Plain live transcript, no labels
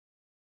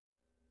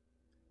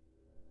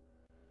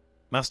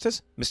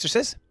Masters,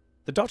 mistresses,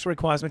 the Doctor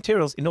requires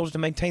materials in order to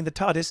maintain the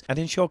TARDIS and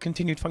ensure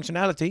continued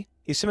functionality.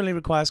 He similarly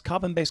requires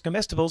carbon-based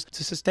comestibles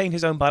to sustain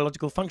his own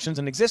biological functions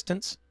and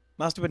existence.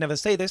 Master would never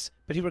say this,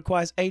 but he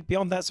requires aid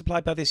beyond that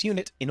supplied by this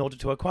unit in order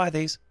to acquire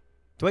these.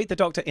 To aid the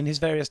Doctor in his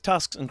various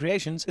tasks and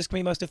creations, this can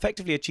be most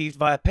effectively achieved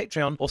via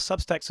Patreon or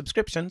Substack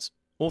subscriptions,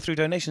 or through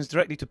donations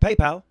directly to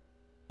PayPal.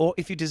 Or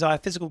if you desire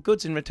physical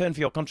goods in return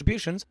for your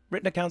contributions,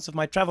 written accounts of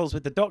my travels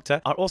with the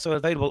Doctor are also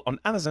available on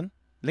Amazon.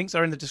 Links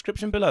are in the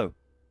description below.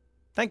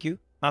 Thank you,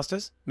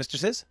 masters,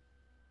 mistresses.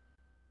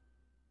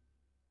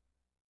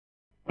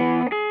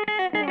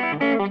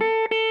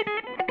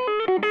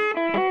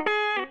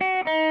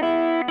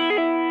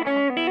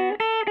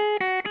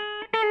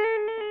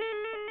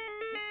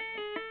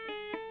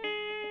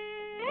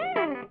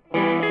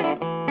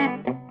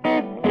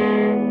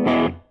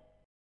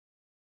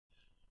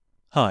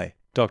 Hi,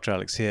 Dr.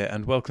 Alex here,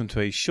 and welcome to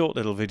a short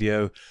little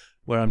video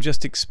where I'm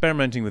just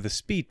experimenting with a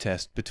speed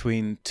test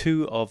between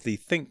two of the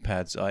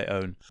ThinkPads I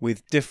own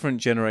with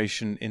different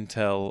generation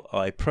Intel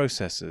i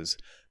processors.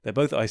 They're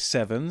both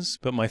i7s,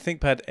 but my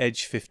ThinkPad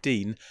Edge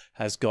 15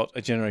 has got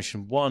a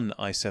generation 1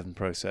 i7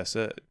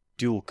 processor,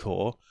 dual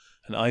core,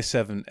 an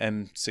i7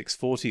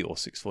 M640 or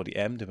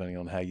 640M, depending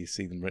on how you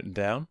see them written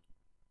down,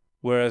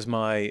 whereas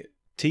my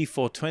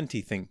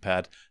T420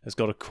 ThinkPad has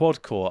got a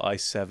quad-core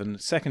i7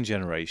 second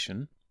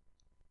generation,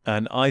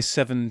 an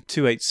i7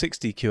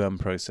 2860QM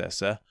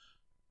processor,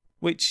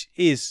 which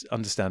is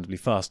understandably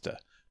faster.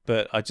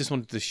 But I just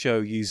wanted to show,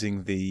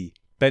 using the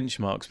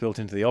benchmarks built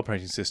into the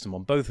operating system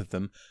on both of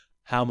them,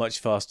 how much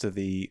faster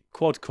the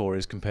quad-core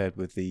is compared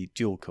with the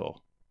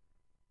dual-core.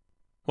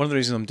 One of the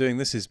reasons I'm doing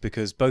this is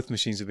because both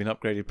machines have been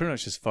upgraded pretty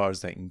much as far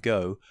as they can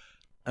go,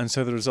 and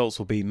so the results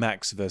will be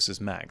max versus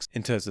max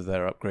in terms of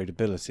their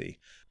upgradability.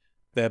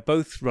 They're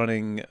both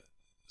running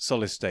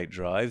solid-state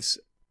drives.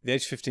 The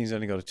Edge 15's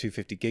only got a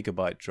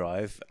 250GB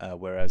drive,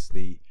 whereas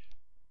the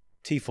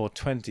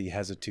T420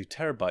 has a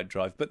 2TB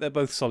drive, but they're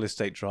both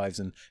solid-state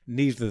drives and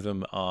neither of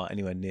them are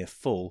anywhere near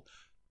full,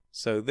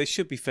 so they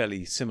should be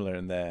fairly similar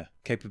in their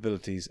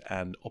capabilities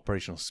and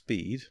operational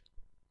speed.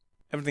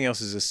 Everything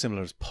else is as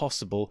similar as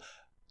possible.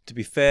 To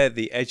be fair,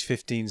 the Edge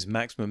 15's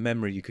maximum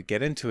memory you could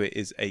get into it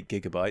is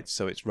 8GB,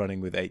 so it's running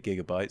with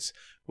 8GB,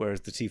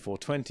 whereas the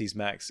T420's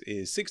max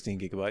is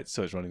 16GB,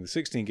 so it's running with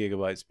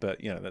 16GB,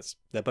 but you know,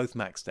 they're both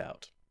maxed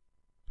out.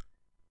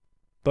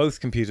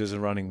 Both computers are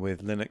running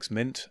with Linux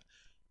Mint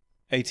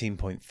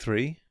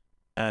 18.3,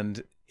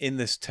 and in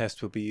this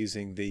test we'll be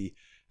using the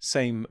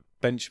same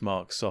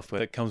benchmark software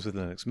that comes with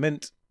Linux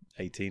Mint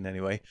 18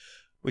 anyway,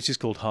 which is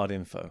called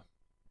Hardinfo.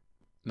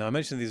 Now, I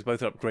mentioned these are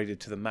both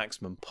upgraded to the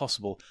maximum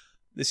possible.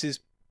 This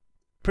is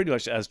pretty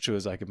much as true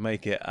as I could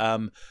make it.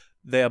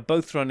 They are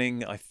both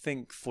running, I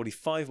think,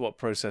 45-watt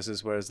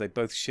processors, whereas they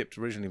both shipped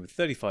originally with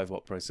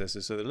 35-watt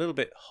processors, so they're a little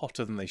bit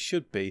hotter than they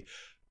should be.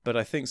 But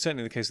I think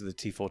certainly in the case of the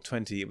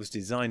T420, it was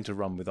designed to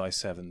run with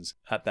i7s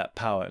at that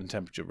power and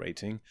temperature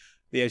rating.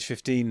 The Edge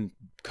 15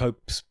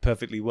 copes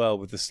perfectly well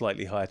with the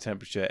slightly higher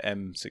temperature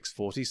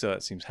M640, so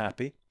that seems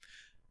happy.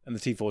 And the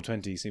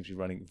T420 seems to be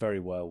running very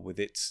well with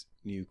its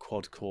new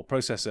quad-core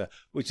processor,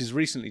 which has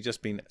recently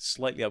just been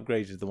slightly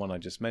upgraded to the one I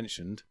just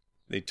mentioned,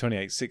 the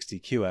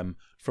 2860QM,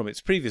 from its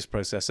previous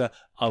processor.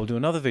 I will do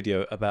another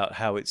video about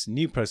how its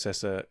new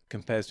processor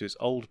compares to its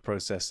old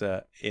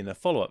processor in a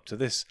follow-up to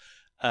this.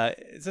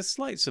 It's a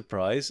slight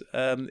surprise.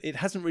 It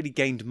hasn't really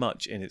gained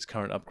much in its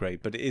current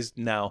upgrade, but it is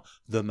now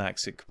the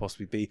max it could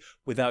possibly be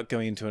without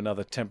going into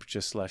another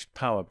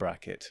temperature/power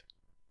bracket,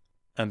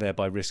 and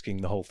thereby risking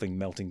the whole thing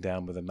melting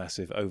down with a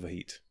massive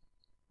overheat.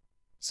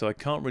 So I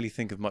can't really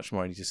think of much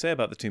more I need to say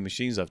about the two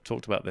machines. I've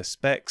talked about their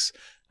specs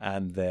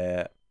and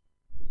their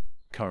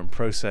current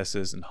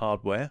processors and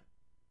hardware.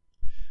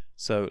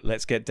 So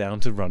let's get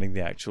down to running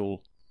the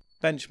actual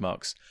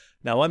benchmarks.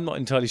 Now, I'm not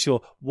entirely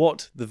sure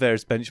what the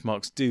various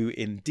benchmarks do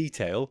in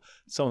detail.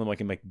 Some of them I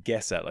can make a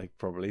guess at,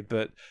 probably,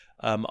 but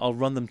I'll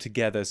run them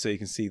together so you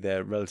can see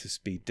their relative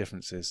speed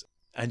differences.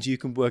 And you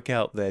can work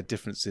out their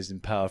differences in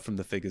power from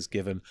the figures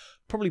given,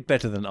 probably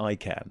better than I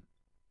can.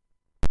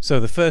 So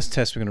the first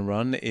test we're going to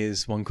run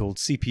is one called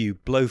CPU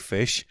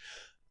Blowfish.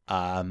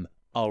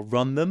 I'll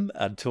run them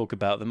and talk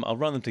about them. I'll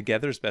run them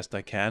together as best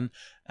I can,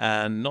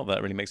 and not that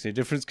it really makes any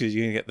difference because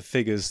you're going to get the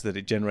figures that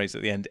it generates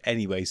at the end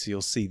anyway, so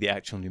you'll see the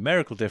actual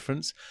numerical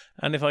difference.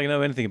 And if I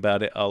know anything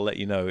about it, I'll let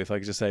you know. If I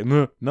could just say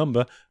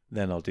number,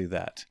 then I'll do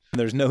that. And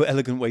there's no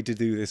elegant way to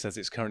do this as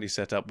it's currently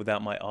set up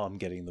without my arm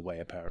getting in the way,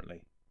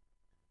 apparently.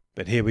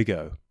 But here we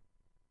go.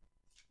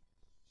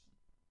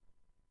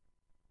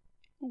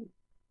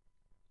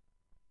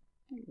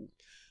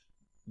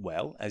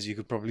 Well, as you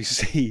could probably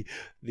see,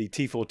 the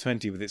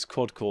T420 with its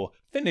quad-core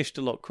finished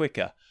a lot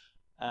quicker,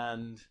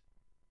 and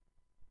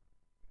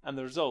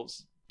the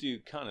results do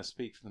kind of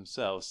speak for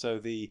themselves. So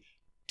the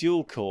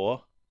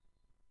dual-core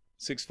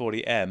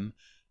 640M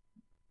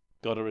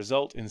got a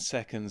result in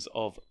seconds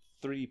of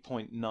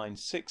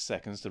 3.96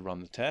 seconds to run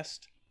the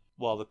test,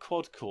 while the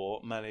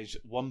quad-core managed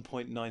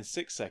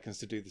 1.96 seconds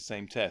to do the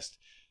same test.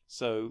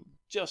 So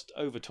just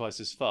over twice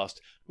as fast,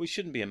 which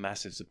shouldn't be a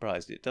massive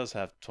surprise. It does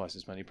have twice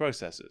as many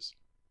processors.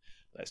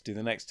 Let's do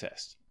the next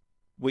test,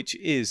 which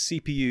is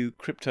CPU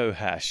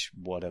Cryptohash,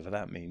 whatever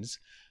that means.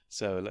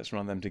 So let's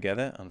run them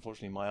together.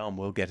 Unfortunately, my arm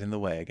will get in the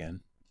way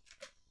again.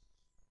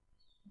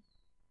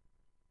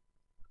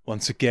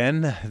 Once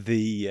again,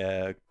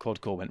 the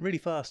quad-core went really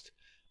fast.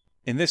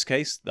 In this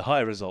case, the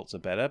higher results are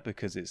better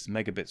because it's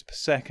megabits per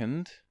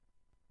second.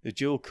 The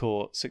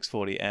dual-core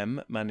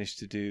 640M managed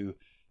to do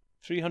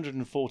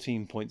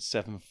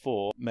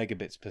 314.74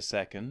 megabits per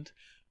second,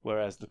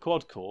 whereas the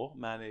quad-core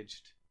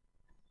managed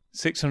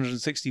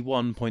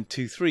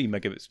 661.23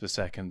 megabits per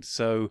second.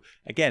 So,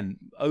 again,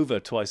 over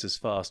twice as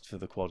fast for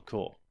the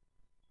quad-core.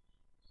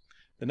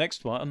 The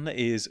next one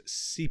is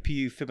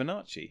CPU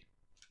Fibonacci.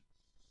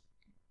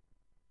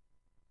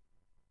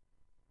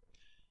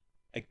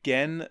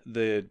 Again,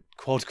 the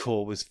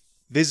quad-core was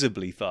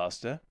visibly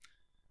faster.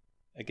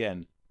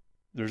 Again,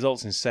 the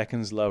results in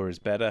seconds, lower is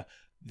better.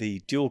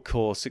 The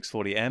dual-core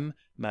 640M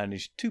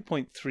managed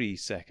 2.3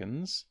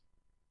 seconds,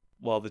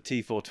 while the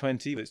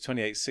T420 with its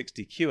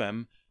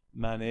 2860QM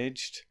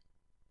managed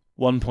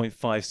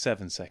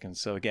 1.57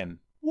 seconds. So again,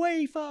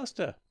 way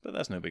faster, but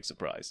that's no big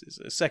surprise. It's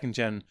a second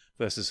gen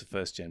versus a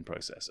first gen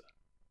processor.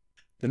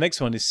 The next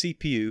one is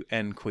CPU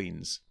N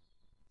Queens.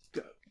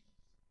 Go.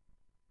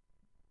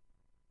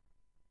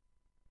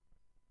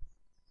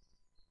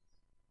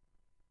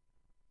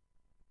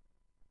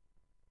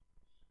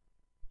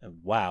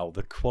 And wow,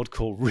 the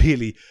quad-core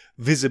really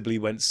visibly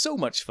went so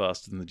much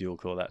faster than the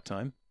dual-core that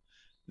time.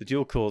 The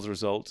dual-core's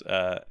result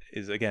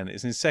is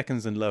in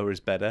seconds and lower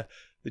is better.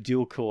 The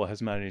dual-core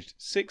has managed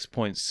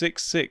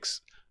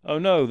 6.66. Oh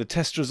no, the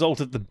test result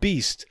of the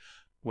beast.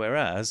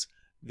 Whereas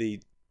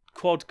the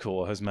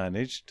quad-core has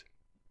managed,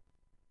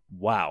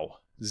 wow,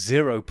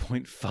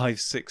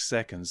 0.56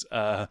 seconds.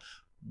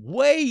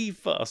 Way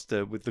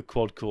faster with the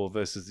quad-core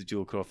versus the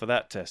dual-core for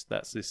that test.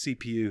 That's the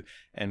CPU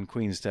and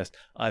Queen's test.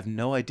 I have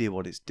no idea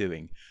what it's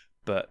doing,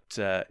 but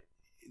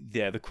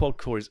yeah, the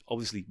quad-core is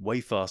obviously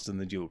way faster than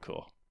the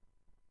dual-core.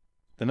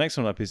 The next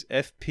one up is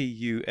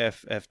FPU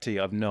FFT.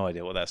 I have no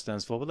idea what that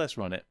stands for, but let's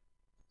run it.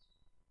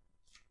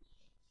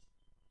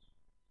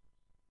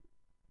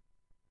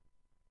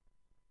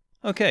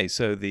 Okay,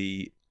 so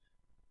the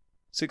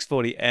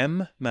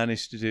 640M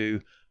managed to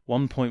do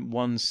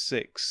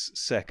 1.16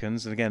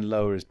 seconds, and again,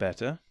 lower is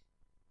better.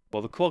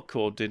 While the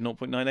quad-core did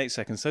 0.98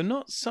 seconds, so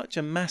not such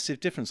a massive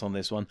difference on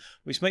this one,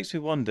 which makes me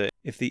wonder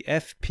if the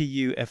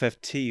FPU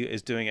FFT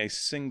is doing a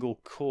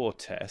single core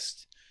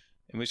test,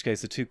 in which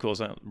case the two cores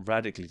aren't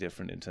radically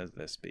different in terms of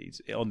their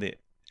speeds. On the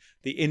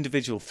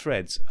individual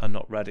threads are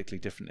not radically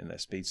different in their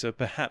speed, so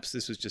perhaps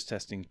this was just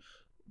testing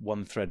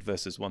one thread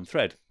versus one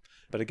thread.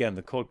 But again,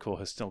 the quad-core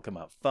has still come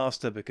out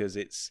faster because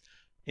its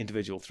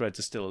individual threads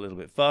are still a little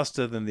bit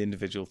faster than the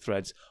individual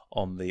threads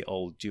on the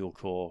old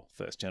dual-core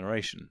first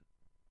generation.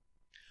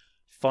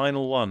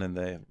 Final one in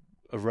the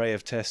array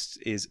of tests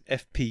is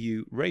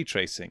FPU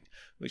Raytracing,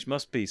 which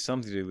must be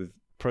something to do with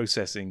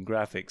processing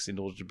graphics in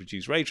order to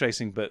produce ray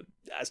tracing, but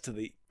as to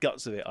the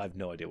guts of it, I have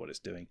no idea what it's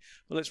doing.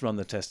 But let's run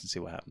the test and see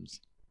what happens.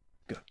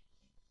 Go.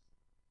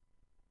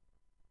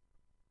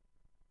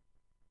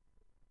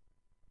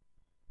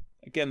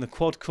 Again, the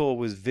quad-core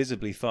was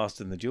visibly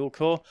faster than the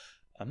dual-core.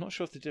 I'm not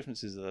sure if the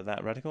differences are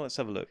that radical. Let's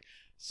have a look.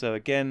 So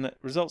again,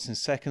 results in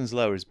seconds,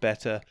 lower is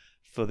better.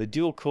 For the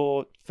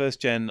dual-core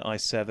first gen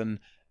i7,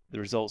 the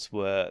results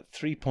were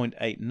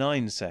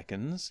 3.89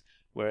 seconds,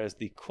 whereas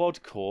the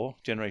quad-core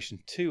generation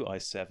 2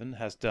 i7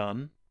 has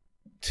done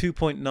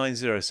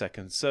 2.90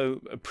 seconds,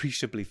 so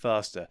appreciably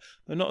faster.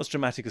 They're not as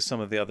dramatic as some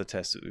of the other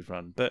tests that we've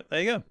run, but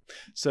there you go.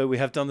 So we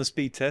have done the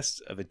speed tests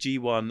of a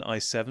G1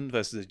 i7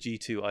 versus a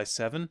G2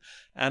 i7,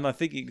 and I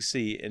think you can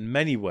see in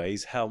many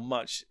ways how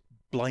much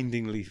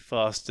blindingly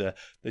faster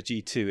the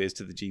G2 is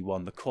to the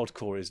G1, the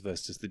quad-core is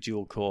versus the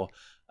dual-core,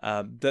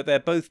 that they're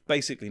both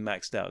basically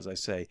maxed out, as I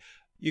say.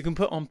 You can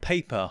put on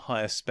paper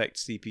higher spec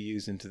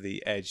CPUs into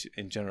the Edge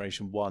in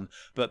generation 1,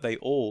 but they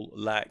all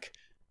lack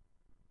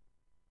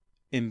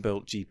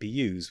inbuilt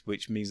GPUs,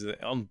 which means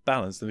that on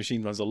balance the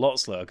machine runs a lot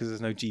slower because there's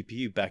no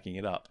GPU backing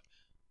it up.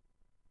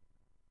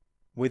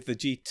 With the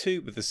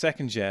G2, with the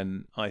second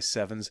gen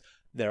i7s,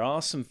 there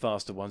are some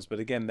faster ones, but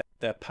again,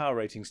 their power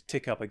ratings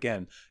tick up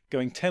again.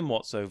 Going 10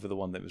 watts over the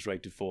one that was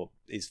rated for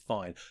is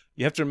fine.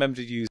 You have to remember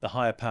to use the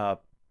higher power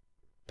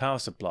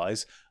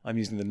supplies. I'm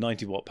using the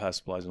 90 watt power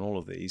supplies on all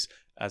of these,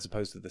 as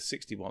opposed to the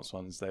 60 watts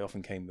ones they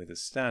often came with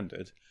as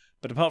standard.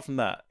 But apart from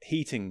that,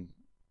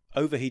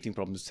 overheating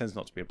problems tends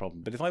not to be a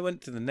problem. But if I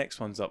went to the next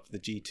ones up for the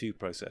G2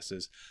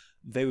 processors,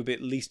 they would be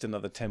at least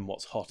another 10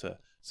 watts hotter.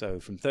 So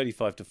from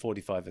 35 to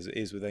 45 as it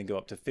is, would then go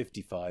up to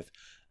 55.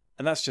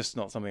 And that's just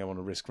not something I want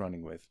to risk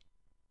running with.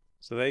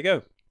 So there you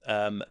go.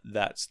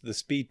 That's the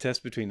speed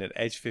test between an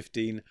Edge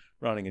 15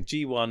 running a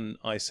G1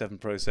 i7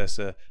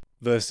 processor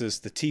versus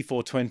the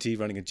T420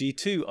 running a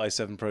G2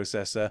 i7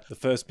 processor, the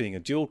first being a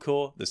dual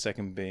core, the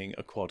second being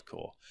a quad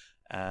core.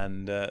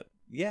 And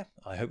yeah,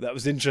 I hope that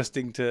was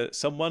interesting to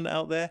someone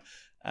out there.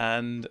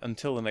 And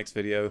until the next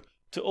video,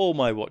 to all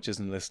my watchers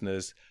and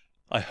listeners,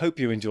 I hope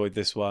you enjoyed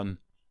this one,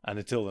 and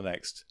until the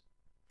next,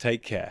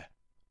 take care.